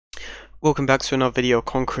Welcome back to another video of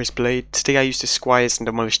Conqueror Blade. Today I used the Squires and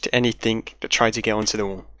demolished anything that tried to get onto the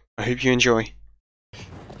wall. I hope you enjoy.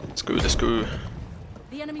 Let's go, let's go.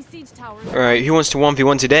 The enemy siege tower. Alright, who wants to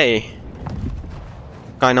 1v1 today?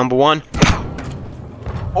 Guy number one.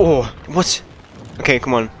 Oh, what? Okay,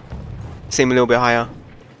 come on. Same a little bit higher.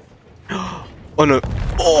 Oh no.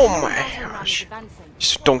 Oh my gosh.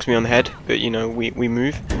 Just donks me on the head, but you know, we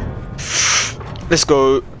move. Let's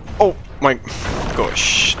go. Oh my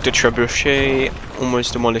gosh. The trebuchet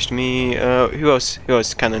almost demolished me. Who else? Who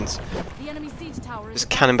else? Cannons. The enemy siege tower. There's a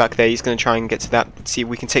cannon back there. He's going to try and get to that. Let's see if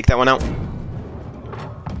we can take that one out.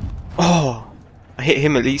 Oh, I hit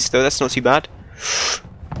him at least though. That's not too bad.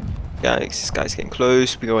 Yeah, this guy's getting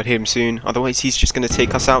close. We gotta hit him soon. Otherwise, he's just going to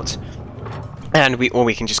take us out, and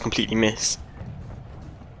we can just completely miss.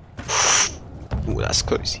 Ooh, that's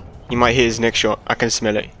close. He might hit his next shot. I can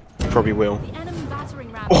smell it. Probably will.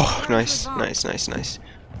 Oh, nice, nice, nice, nice.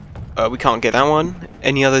 We can't get that one.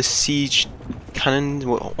 Any other siege cannons?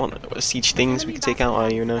 What siege things we can take out? I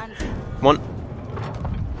don't even know. Come on.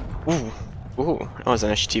 Ooh, ooh, that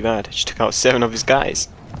wasn't actually too bad. Just took out 7 of his guys.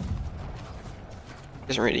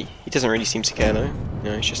 He doesn't really seem to care though.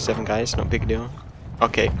 No, it's just 7 guys. Not a big deal.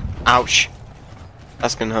 Okay. Ouch.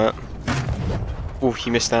 That's gonna hurt. Ooh, he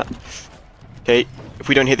missed that. Okay. If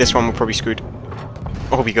we don't hit this one, we're probably screwed.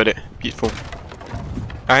 Oh, we got it. Beautiful.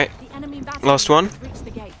 Alright, last one.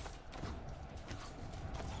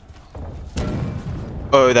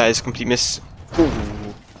 Oh, that is a complete miss. Ooh.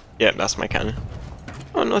 Yeah, that's my cannon.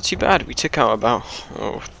 Oh, not too bad. We took out about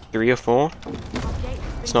 3 or 4.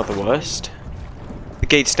 It's not the worst. The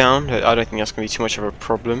gate's down. I don't think that's going to be too much of a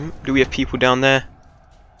problem. Do we have people down there?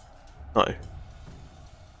 No.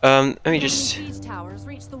 Let me just...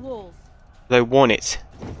 They want it.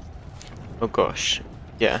 Oh gosh.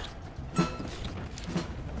 Yeah.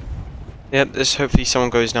 Yep, there's hopefully someone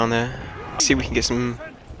goes down there. See if we can get some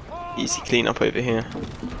easy cleanup over here.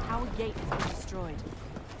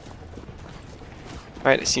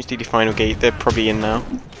 Right, it seems to be the final gate. They're probably in now.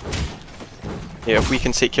 Yeah, if we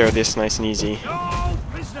can take care of this nice and easy,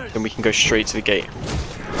 then we can go straight to the gate.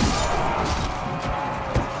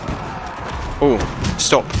 Oh,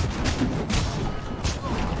 stop.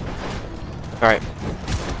 Alright.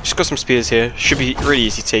 Just got some spears here. Should be really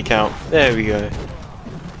easy to take out. There we go.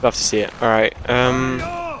 Love to see it. Alright,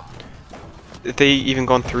 have they even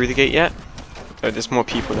gone through the gate yet? Oh, there's more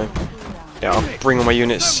people though. Yeah, I'll bring all my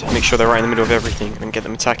units, make sure they're right in the middle of everything, and get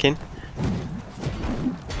them attacking.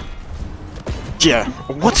 Yeah,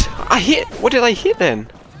 what? I hit! What did I hit then?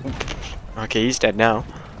 Okay, he's dead now.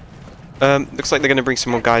 Looks like they're gonna bring some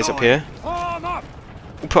more guys up here.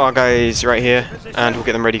 We'll put our guys right here, and we'll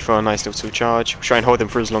get them ready for a nice little charge. We'll try and hold them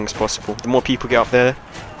for as long as possible. The more people get up there,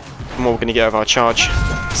 the more we're gonna get out of our charge.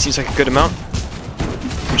 Seems like a good amount.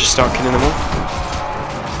 We'll just start killing them all.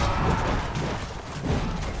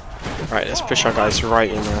 Right, let's push our guys right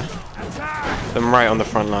in there. Them right on the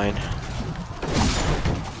front line.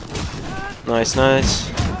 Nice, nice.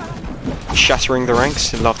 Shattering the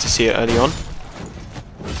ranks. Love to see it early on.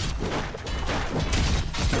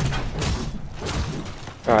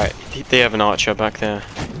 Alright, they have an archer back there.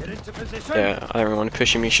 Yeah, I don't want to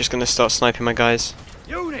push him. He's just going to start sniping my guys.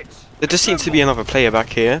 There just seems to be another player back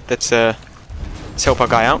here. Let's help our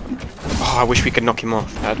guy out. Oh, I wish we could knock him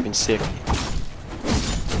off. That would have been sick.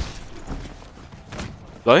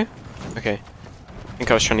 Hello? Okay. I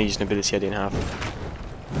think I was trying to use an ability I didn't have.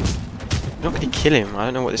 I'm not going to kill him. I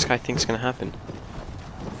don't know what this guy thinks is going to happen.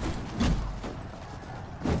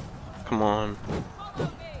 Come on.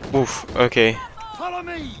 Oof, okay. Follow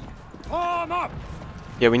me. Form up.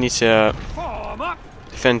 Yeah, we need to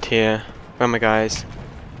defend here. Where are my guys?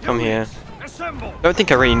 Come here. I don't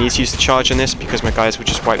think I really need to use the charge on this because my guys will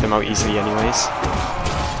just wipe them out easily anyways.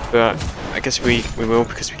 But I guess we will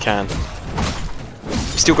because we can.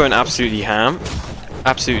 Still going absolutely ham.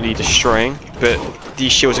 Absolutely destroying. But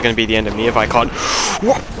these shields are going to be the end of me if I can't...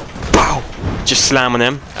 Bow! Just slam on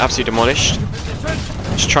them. Absolutely demolished.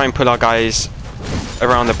 Just try and pull our guys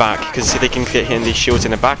around the back, because if they can get hitting these shields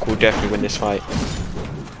in the back, we'll definitely win this fight.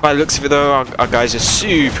 By the looks of it though, our guys are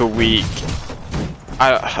super weak.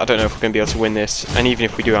 I don't know if we're going to be able to win this, and even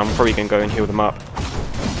if we do, I'm probably going to go and heal them up.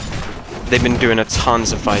 They've been doing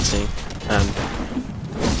tons of fighting, and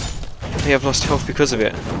they have lost health because of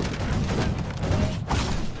it.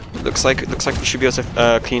 Looks like we should be able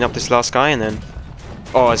to clean up this last guy, and then...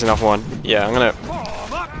 Oh, there's another one. Yeah, I'm going to...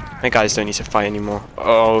 My guys don't need to fight anymore.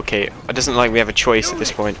 Oh, okay. It doesn't like we have a choice at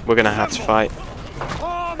this point. We're gonna have to fight.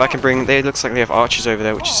 If I can bring... They looks like they have archers over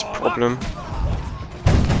there, which is a problem.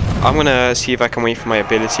 I'm gonna see if I can wait for my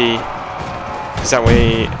ability. Because that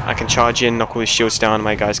way I can charge in, knock all his shields down, and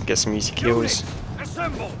my guys can get some easy kills.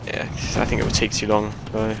 Yeah, I think it would take too long,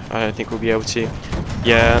 though. I don't think we'll be able to.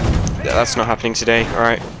 Yeah, that's not happening today.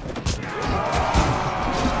 Alright.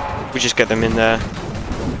 We just get them in there.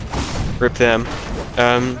 Rip them.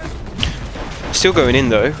 Still going in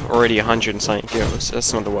though. Already 100 and something kills.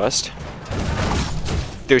 That's not the worst.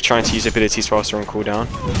 They were trying to use abilities whilst they're on cooldown.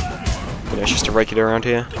 You know, it's just a regular around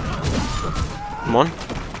here. Come on.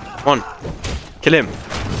 Come on. Kill him.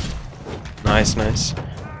 Nice, nice.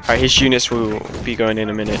 Alright, his units will be going in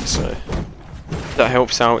a minute, so if that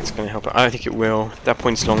helps out, it's going to help out. I don't think it will. That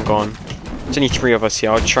point's long gone. There's only 3 of us here.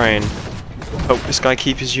 I'll try and help this guy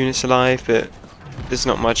keep his units alive, but there's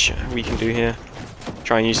not much we can do here.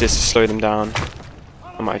 Try and use this to slow them down.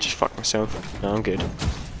 I might just fuck myself. No, I'm good.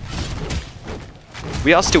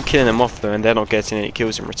 We are still killing them off though, and they're not getting any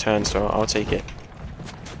kills in return, so I'll take it.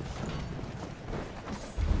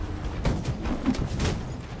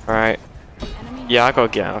 Alright. Yeah, I gotta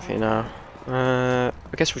get out of here now. I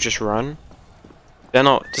guess we'll just run. They're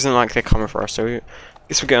not, doesn't like they're coming for us, so I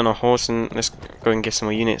guess we'll get on a horse and let's go and get some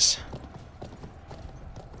more units.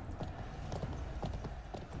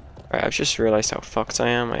 Right, I've just realised how fucked I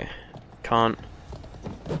am. I can't.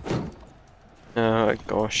 Oh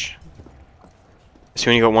gosh. So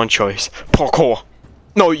we only got one choice. Parkour!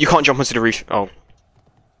 No, you can't jump onto the roof. Oh.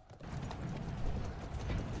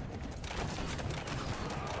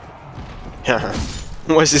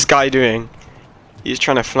 What is this guy doing? He's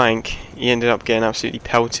trying to flank. He ended up getting absolutely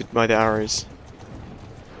pelted by the arrows.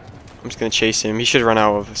 I'm just gonna chase him. He should run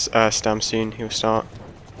out of stamina soon. He'll start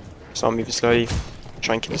moving slowly.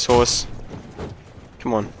 Try and kill his horse.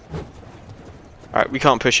 Come on. Alright, we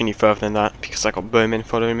can't push any further than that because I got bowmen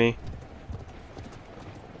following me.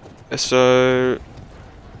 So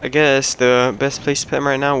I guess the best place to put him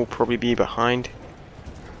right now will probably be behind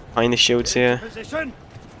the shields here.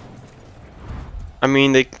 I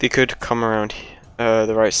mean, they could come around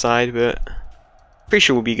the right side, but pretty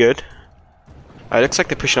sure we'll be good. Looks like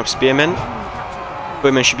they're pushing up spearmen.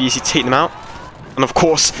 Bowmen should be easy to take them out. And of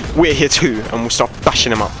course, we're here too, and we'll start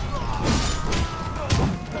bashing them up.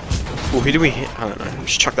 Oh, who do we hit? I don't know.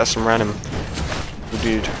 Just chuck that some random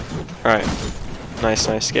dude. Alright. Nice,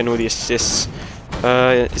 nice. Getting all the assists.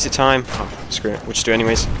 Is it time? Oh, screw it. We'll just do it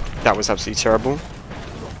anyways. That was absolutely terrible.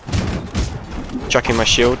 Chucking my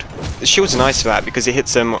shield. The shield's nice for that because it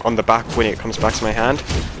hits them on the back when it comes back to my hand.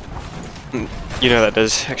 You know that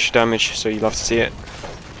does extra damage, so you love to see it.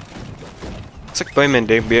 It's like bowmen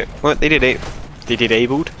did, but well, they did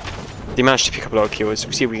abled. They managed to pick up a lot of kills.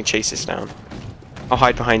 We'll see if we can chase this down. I'll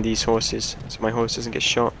hide behind these horses so my horse doesn't get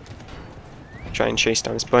shot. Try and chase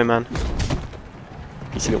down this bowman.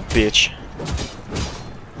 He's a little bitch.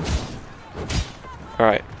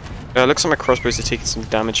 Alright. Looks like my crossbows are taking some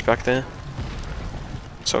damage back there.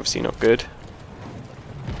 It's obviously not good.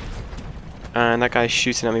 And that guy's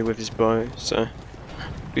shooting at me with his bow, so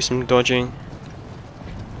do some dodging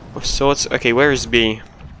of sorts. Okay, where is B?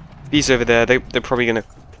 B's over there. They're probably gonna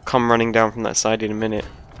come running down from that side in a minute.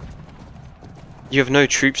 You have no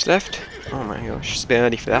troops left? Oh my gosh, it's a bit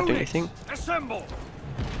early for that, don't you think?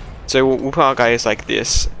 So we'll put our guys like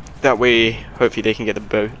this. That way, hopefully they can get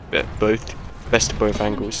the best of both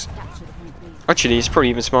angles. Actually, it's probably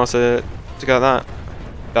even smarter to go that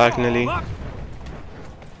diagonally.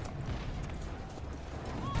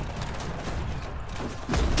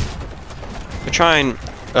 We'll try and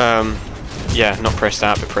yeah, not press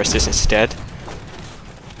that, but press this instead.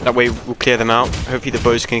 That way we'll clear them out. Hopefully the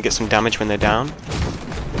bows can get some damage when they're down.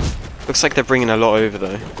 Looks like they're bringing a lot over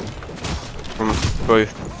though. From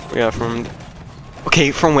both, yeah, from...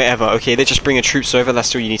 Okay, from wherever. Okay, they're just bringing troops over,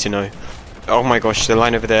 that's all you need to know. Oh my gosh, the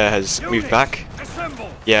line over there has moved back.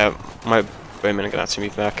 Yeah, my bowmen are gonna have to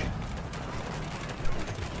move back.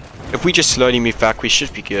 If we just slowly move back, we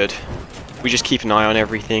should be good. We just keep an eye on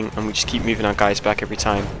everything, and we just keep moving our guys back every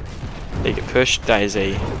time they get pushed. That is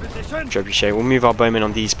a trebuchet. We'll move our bowmen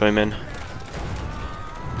on these bowmen.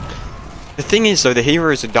 The thing is, though, the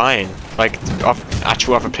heroes are dying. Like,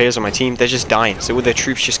 actual other players on my team, they're just dying. So all their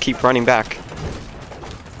troops just keep running back.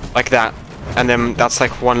 Like that. And then that's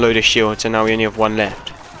like one load of shields, and now we only have one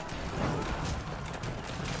left.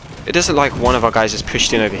 It doesn't like one of our guys is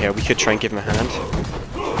pushed in over here. We could try and give him a hand.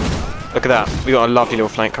 Look at that. We got a lovely little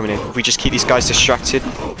flank coming in. If we just keep these guys distracted,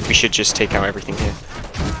 we should just take out everything here.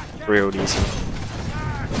 Real easy.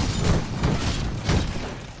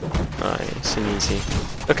 Nice and easy.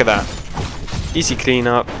 Look at that. Easy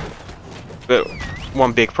cleanup. But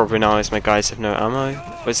one big problem now is my guys have no ammo.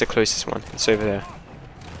 Where's the closest one? It's over there.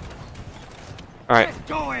 Alright.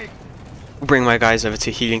 We'll bring my guys over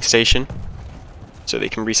to healing station. so they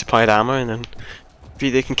can resupply the ammo, and then maybe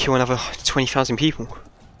they can kill another 20,000 people.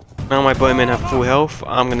 Now my bowmen have full health,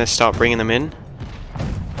 I'm gonna start bringing them in.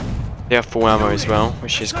 They have full ammo as well,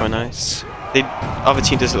 which is quite nice. The other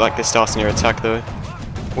team doesn't like they're starting their attack though.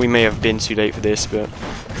 We may have been too late for this, but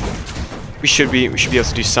we should be able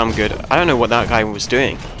to do some good. I don't know what that guy was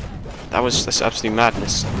doing. That's absolute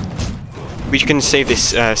madness. We can save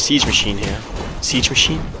this siege machine here. Siege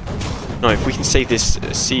machine? No, if we can save this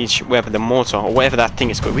siege, whatever, the mortar, or whatever that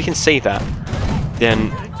thing is called, we can save that,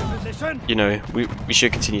 then, you know, we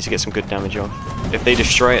should continue to get some good damage off. If they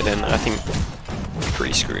destroy it, then I think we're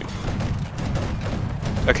pretty screwed.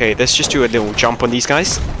 Okay, let's just do a little jump on these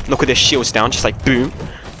guys. Look at their shields down, just like boom.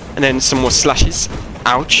 And then some more slashes.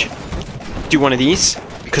 Ouch. Do one of these,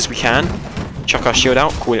 because we can. Chuck our shield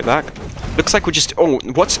out, call it back. Looks like we're just... Oh,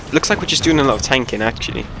 what? Looks like we're just doing a lot of tanking,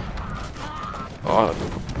 actually. Oh,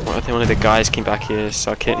 I think one of the guys came back here,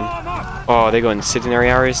 start hitting. Oh, they got incendiary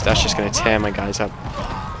arrows. That's just going to tear my guys up.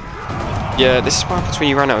 Yeah, this is what happens when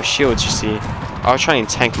you run out of shields, you see. I'll try and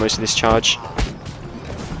tank most of this charge.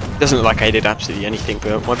 Doesn't look like I did absolutely anything,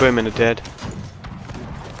 but my bowmen are dead.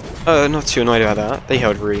 Not too annoyed about that. They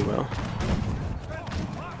held really well.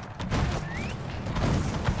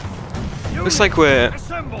 Looks like we're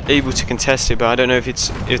able to contest it, but I don't know if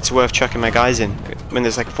it's worth chucking my guys in when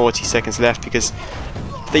there's like 40 seconds left, because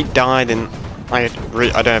if they die, then I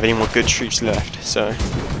don't have any more good troops left. So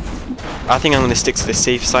I think I'm going to stick to the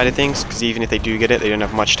safe side of things, because even if they do get it, they don't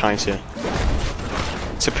have much time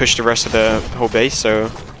to push the rest of the whole base. So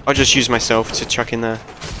I'll just use myself to chuck in there.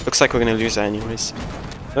 Looks like we're going to lose that anyways.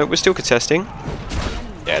 No, we're still contesting.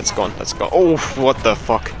 Yeah, it's gone. Let's go. Oh, what the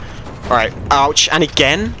fuck. Alright, ouch. And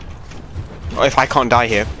again? Oh, if I can't die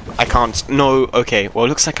here, I can't. No, okay. Well, it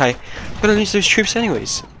looks like I'm gonna lose those troops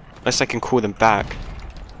anyways. Unless I can call them back.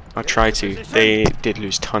 I'll try to. They did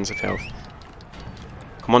lose tons of health.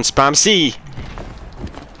 Come on, spam C!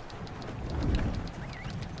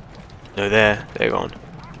 No, they're gone.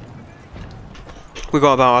 We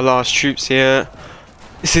got about our last troops here.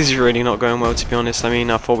 This is really not going well, to be honest. I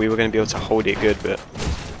mean, I thought we were going to be able to hold it good, but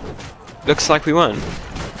looks like we won.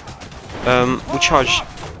 We'll charge.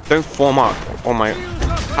 Don't form up. Oh my...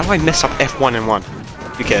 How do I mess up F1 and 1?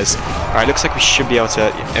 Who cares? Alright, looks like we should be able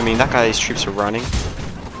to... I mean, that guy's troops are running.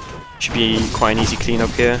 Should be quite an easy cleanup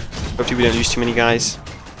here. Hopefully we don't lose too many guys.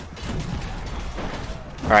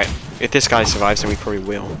 Alright, if this guy survives, then we probably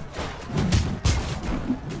will.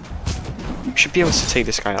 We should be able to take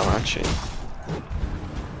this guy out, actually.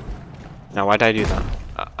 Now, why did I do that?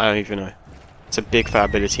 I don't even know. It's a big fat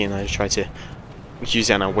ability, and I just tried to use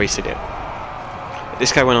it, and I wasted it.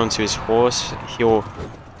 This guy went onto his horse. He'll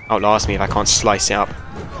outlast me if I can't slice it up.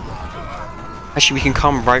 Actually, we can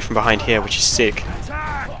come right from behind here, which is sick.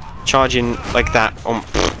 Charging like that.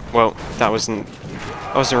 Well, that wasn't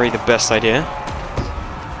really the best idea.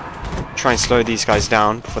 Try and slow these guys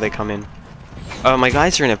down before they come in. My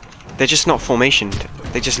guys are in a... They're just not formationed.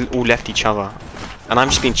 They just all left each other. And I'm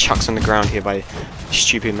just being chucked on the ground here by a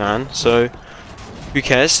stupid man. So, who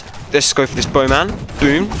cares? Let's go for this bowman.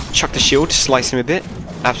 Boom. Chuck the shield. Slice him a bit.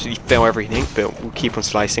 Absolutely fail everything. But we'll keep on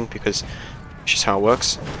slicing because it's just how it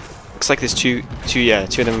works. Looks like there's two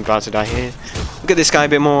of them about to die here. Look at this guy a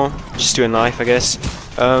bit more. Just doing life, I guess.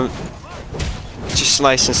 Just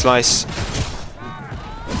slice and slice.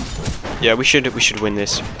 Yeah, we should win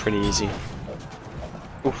this pretty easy.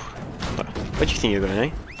 Oof. Where do you think you're going,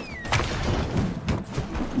 eh?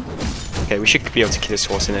 Okay, we should be able to kill this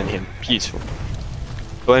horse and then him. Beautiful.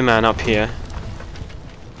 Bowman up here.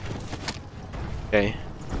 Okay.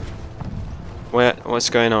 What's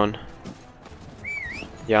going on?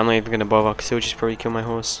 Yeah, I'm not even gonna bother because he'll just probably kill my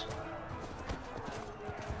horse.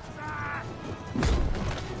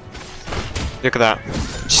 Look at that.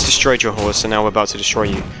 Just destroyed your horse and now we're about to destroy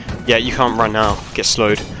you. Yeah, you can't run now. Get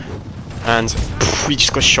slowed. And poof, we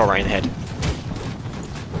just got shot right in the head.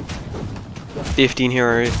 15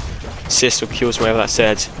 hero assist or kills, whatever that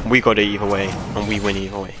said. We got it either way, and we win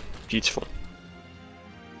either way. Beautiful.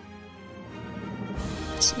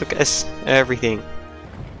 So look at this, everything.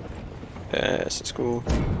 Yes, it's cool.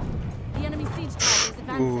 The enemy siege tower is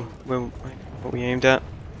advancing. Ooh, well, what we aimed at.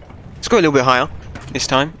 Let's go a little bit higher this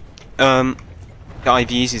time. The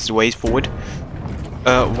IVs is the ways forward.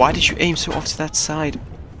 Why did you aim so off to that side?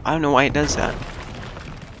 I don't know why it does that.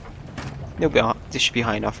 A little bit. This should be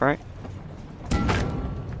high enough, right?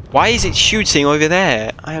 Why is it shooting over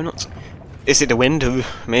there? I am not... Is it the wind?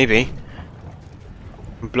 Maybe.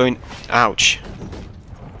 I'm blowing... Ouch.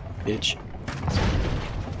 Bitch.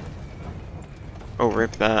 Oh,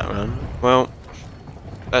 rip that, man. Well,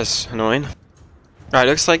 that's annoying. Right,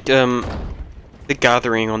 looks like, They're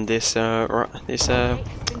gathering on this It's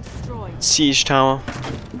been destroyed. siege tower,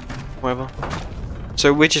 whatever.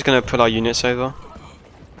 So we're just gonna put our units over.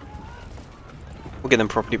 We'll get them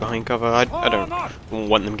properly behind cover. I don't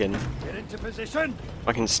want them getting Get into position.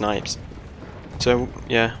 fucking snipes. So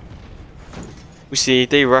yeah, we see if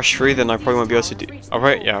they rush through, then I probably won't be able to do.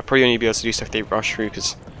 Alright, yeah, I probably only be able to do stuff if they rush through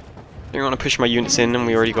because I don't want to push my units in, and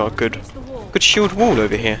we already got a good shield wall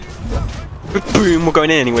over here. But boom, we're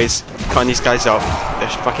going in anyways. Cutting these guys up. They're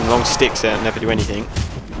fucking long sticks that never do anything.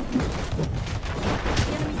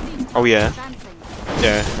 Oh yeah.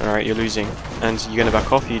 Yeah, alright, you're losing. And you're gonna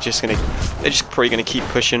back off, they're just probably gonna keep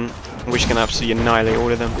pushing, and we're just gonna absolutely annihilate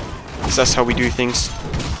all of them. Because that's how we do things.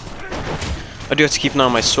 I do have to keep an eye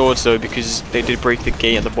on my swords though, because they did break the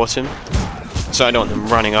gate at the bottom. So I don't want them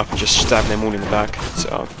running up and just stabbing them all in the back.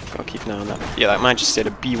 So I'll keep an eye on that. Yeah, that man just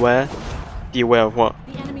said beware. Beware of what?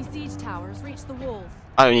 The enemy siege towers reached the walls.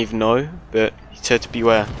 I don't even know, but he said to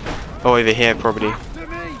beware. Oh, over here probably. After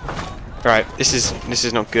me. Alright, this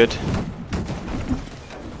is not good.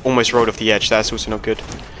 Almost rolled off the edge, that's also not good.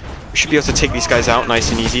 We should be able to take these guys out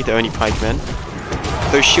nice and easy, they're only pikemen.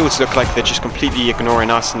 Those shields look like they're just completely ignoring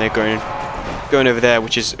us and they're going over there,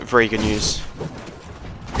 which is very good news.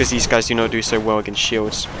 Because these guys do not do so well against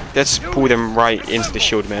shields. Let's pull them right into the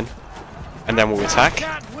shield men. And then we'll attack.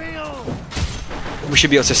 That will. We should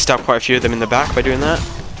be able to stab quite a few of them in the back by doing that.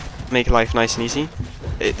 Make life nice and easy.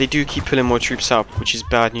 They do keep pulling more troops up, which is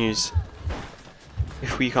bad news.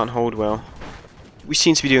 If we can't hold well. We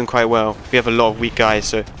seem to be doing quite well. We have a lot of weak guys,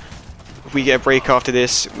 so if we get a break after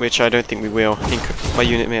this, which I don't think we will, I think my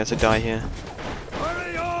unit may have to die here.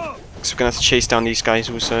 Hurry up. So we're gonna have to chase down these guys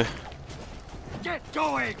also. Get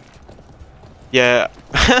going. Yeah,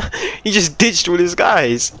 he just ditched all his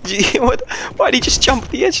guys. What? Why did he just jump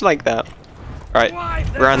off the edge like that? Alright,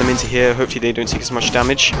 round them into here. Hopefully they don't take as much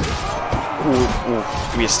damage.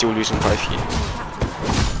 Ooh, we are still losing quite a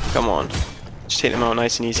few. Come on. Just take them out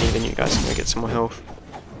nice and easy, then you guys are going to get some more health.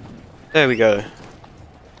 There we go.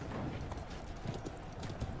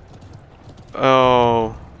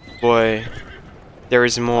 Oh, boy. There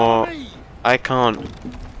is more. I can't.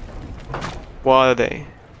 What are they?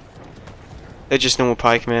 They're just normal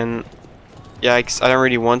pikemen. Yeah, I don't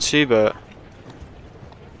really want to, but...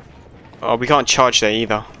 Oh, we can't charge there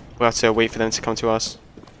either. We'll have to wait for them to come to us.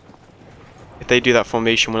 If they do that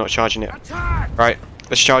formation, we're not charging it. Right,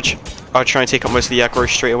 let's charge. I'll try and take up most of the aggro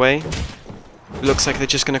straight away. Looks like they're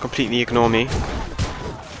just going to completely ignore me.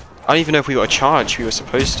 I don't even know if we got a charge. We were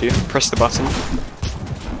supposed to. Press the button.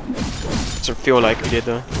 Doesn't feel like we did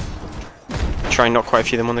though. Try and knock quite a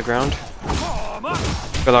few of them on the ground.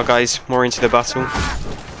 Got our guys more into the battle.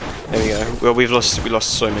 There we go. Well, we lost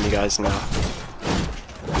so many guys now.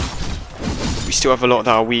 We still have a lot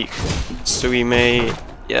that are weak, so we may...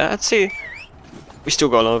 Yeah, I'd say we still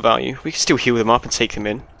got a lot of value. We can still heal them up and take them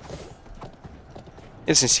in.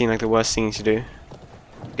 It doesn't seem like the worst thing to do.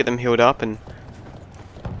 Get them healed up and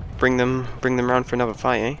bring them around for another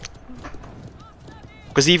fight, eh?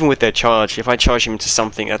 Because even with their charge, if I charge them into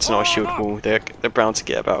something that's not a shield wall, they're bound to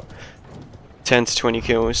get about 10 to 20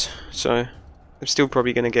 kills. So I'm still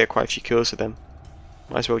probably going to get quite a few kills with them.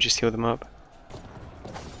 Might as well just heal them up.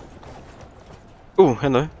 Oh,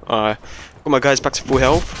 hello. Got my guys back to full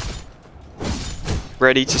health.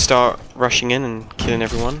 Ready to start rushing in and killing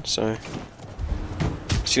everyone, so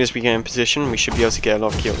as soon as we get in position, we should be able to get a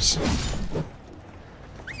lot of kills.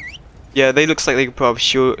 Yeah, they looks like they could put up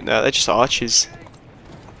shield. No, they're just archers.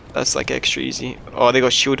 That's like extra easy. Oh, they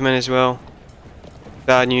got shield men as well.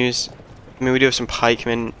 Bad news. I mean, we do have some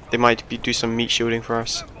pikemen. They might do some meat shielding for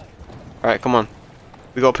us. Alright, come on.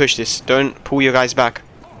 We gotta push this. Don't pull your guys back.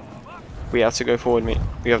 We have to go forward, mate.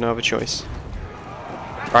 We have no other choice.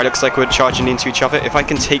 Alright, looks like we're charging into each other. If I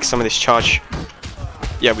can take some of this charge...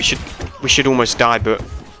 Yeah, we should almost die, but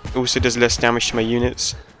it also does less damage to my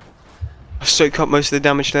units. I've soaked up most of the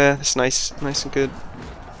damage there. That's nice and good.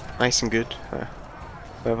 Nice and good.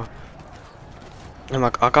 Whatever. And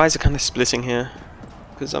like, our guys are kind of splitting here.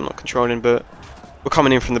 Because I'm not controlling, but we're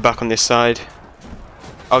coming in from the back on this side.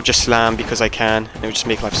 I'll just slam because I can. And it will just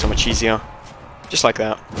make life so much easier. Just like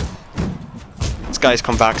that. This guy's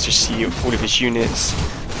come back to just see all of his units.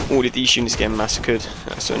 All of these units getting massacred.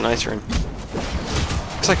 That's so nice for him.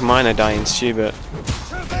 Looks like mine are dying too, but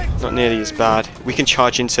not nearly as bad. We can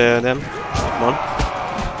charge into them. Come on.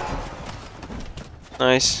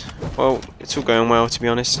 Nice. Well, it's all going well, to be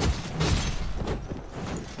honest.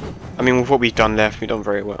 I mean, with what we've done left, we've done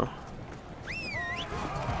very well.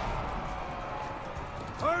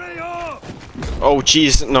 Oh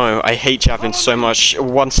jeez, no, I hate javelins so much.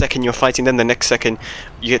 1 second you're fighting them, the next second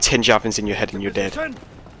you get 10 javelins in your head and you're dead.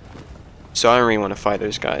 so I don't really want to fight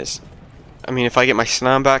those guys. I mean, if I get my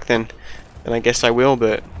slam back, then I guess I will,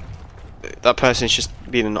 but that person's just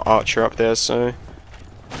being an archer up there, so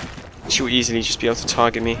she will easily just be able to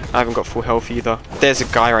target me. I haven't got full health either. There's a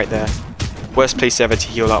guy right there. Worst place ever to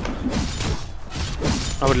heal up.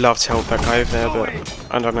 I would love to help that guy over there, but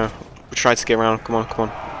I don't know. We'll try to get around. Come on, come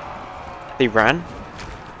on. They ran?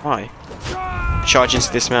 Why? Charge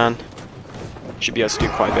into this man. Should be able to do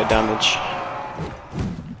quite a bit of damage.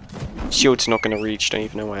 Shield's not going to reach. Don't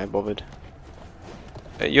even know why I bothered.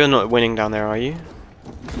 You're not winning down there, are you?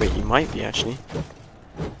 Wait, you might be actually.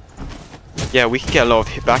 Yeah, we can get a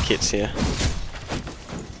lot of back hits here.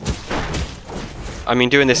 I mean,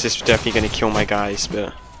 doing this is definitely going to kill my guys,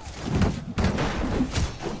 but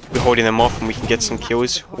we're holding them off and we can get some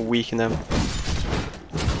kills or weaken them.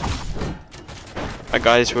 Our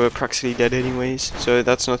guys were practically dead anyways, so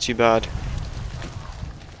that's not too bad.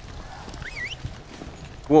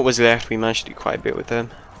 What was left, we managed to do quite a bit with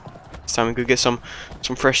them. This time we could get some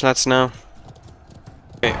fresh lads now.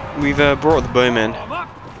 Okay, we've brought the bowmen.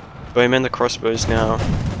 Bowmen, the crossbows now.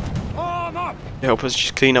 To help us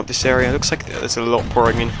just clean up this area. Looks like there's a lot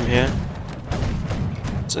pouring in from here,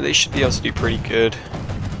 so they should be able to do pretty good.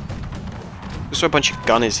 There's also a bunch of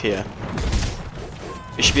gunners here.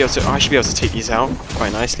 They should be able to. I should be able to take these out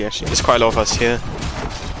quite nicely. Actually, there's quite a lot of us here.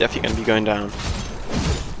 Definitely going to be going down.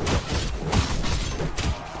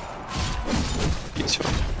 Beautiful.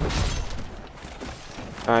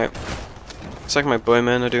 Alright. Looks like my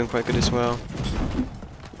bowmen are doing quite good as well.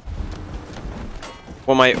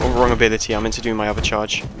 Well, my wrong ability, I'm meant to do my other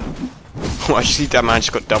charge. Oh, I just see that man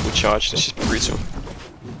just got double charged. That's just brutal.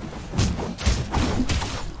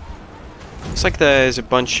 Looks like there's a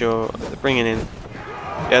bunch of... They're bringing in...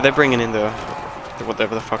 Yeah, they're bringing in the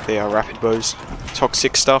whatever the fuck they are, rapid bows.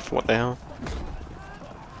 Toxic stuff, what the hell.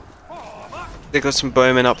 They got some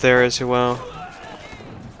bowmen up there as well.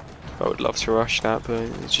 I would love to rush that, but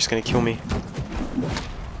it's just gonna kill me.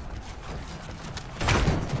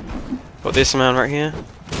 Got this man right here.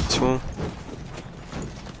 Cool.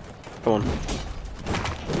 Come on.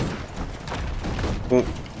 Oh.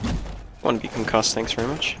 Want to be concussed, thanks very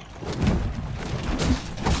much.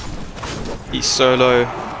 He's solo.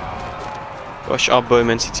 Gosh, our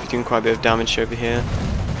bowmen seem to be doing quite a bit of damage over here.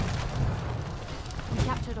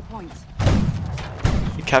 Captured a point.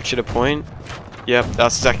 You captured a point? Yep,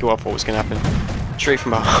 that's exactly what I thought was going to happen. Straight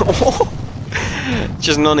from behind.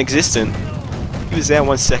 Just non-existent. He was there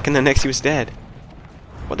 1 second, the next he was dead.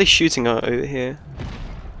 What are they shooting at over here?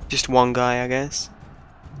 Just one guy, I guess.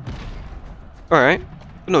 Alright.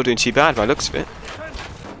 We're not doing too bad by the looks of it.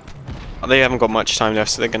 They haven't got much time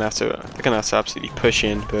left, so they're gonna have to absolutely push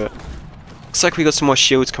in, but looks like we got some more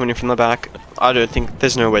shields coming in from the back. I don't think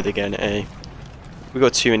there's no way they're getting A. We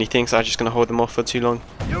got too many things, so I'm just gonna hold them off for too long.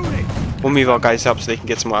 We'll move our guys up so they can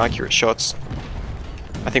get some more accurate shots.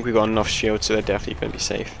 I think we got enough shields, so they're definitely gonna be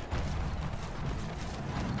safe.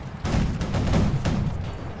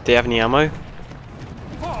 Do they have any ammo?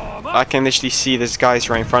 I can literally see there's guys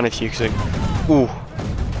right in front of you. So, ooh,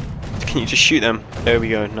 can you just shoot them? There we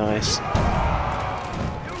go, nice.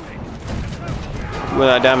 Look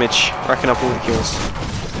at that damage, racking up all the kills.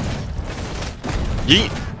 Yeet!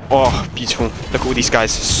 Oh, beautiful. Look at all these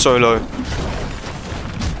guys, solo.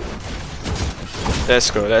 Let's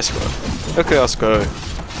go, let's go. Look at us go.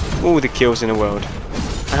 All the kills in the world.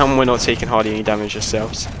 And we're not taking hardly any damage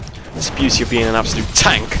ourselves. It's the beauty of being an absolute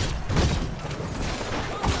tank.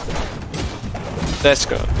 Let's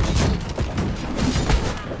go.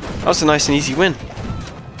 That was a nice and easy win.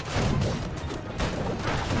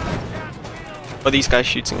 What are these guys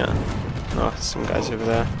shooting at? Oh, some guys over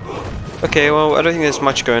there. Okay, well, I don't think there's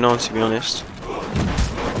much going on, to be honest.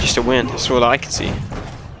 Just a win, that's all I can see.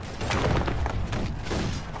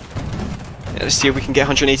 Yeah, let's see if we can get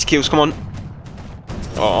 180 kills, come on.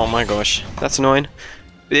 Oh my gosh, that's annoying.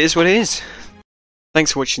 It is what it is.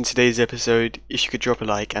 Thanks for watching today's episode. If you could drop a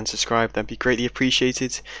like and subscribe, that'd be greatly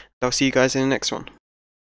appreciated. I'll see you guys in the next one.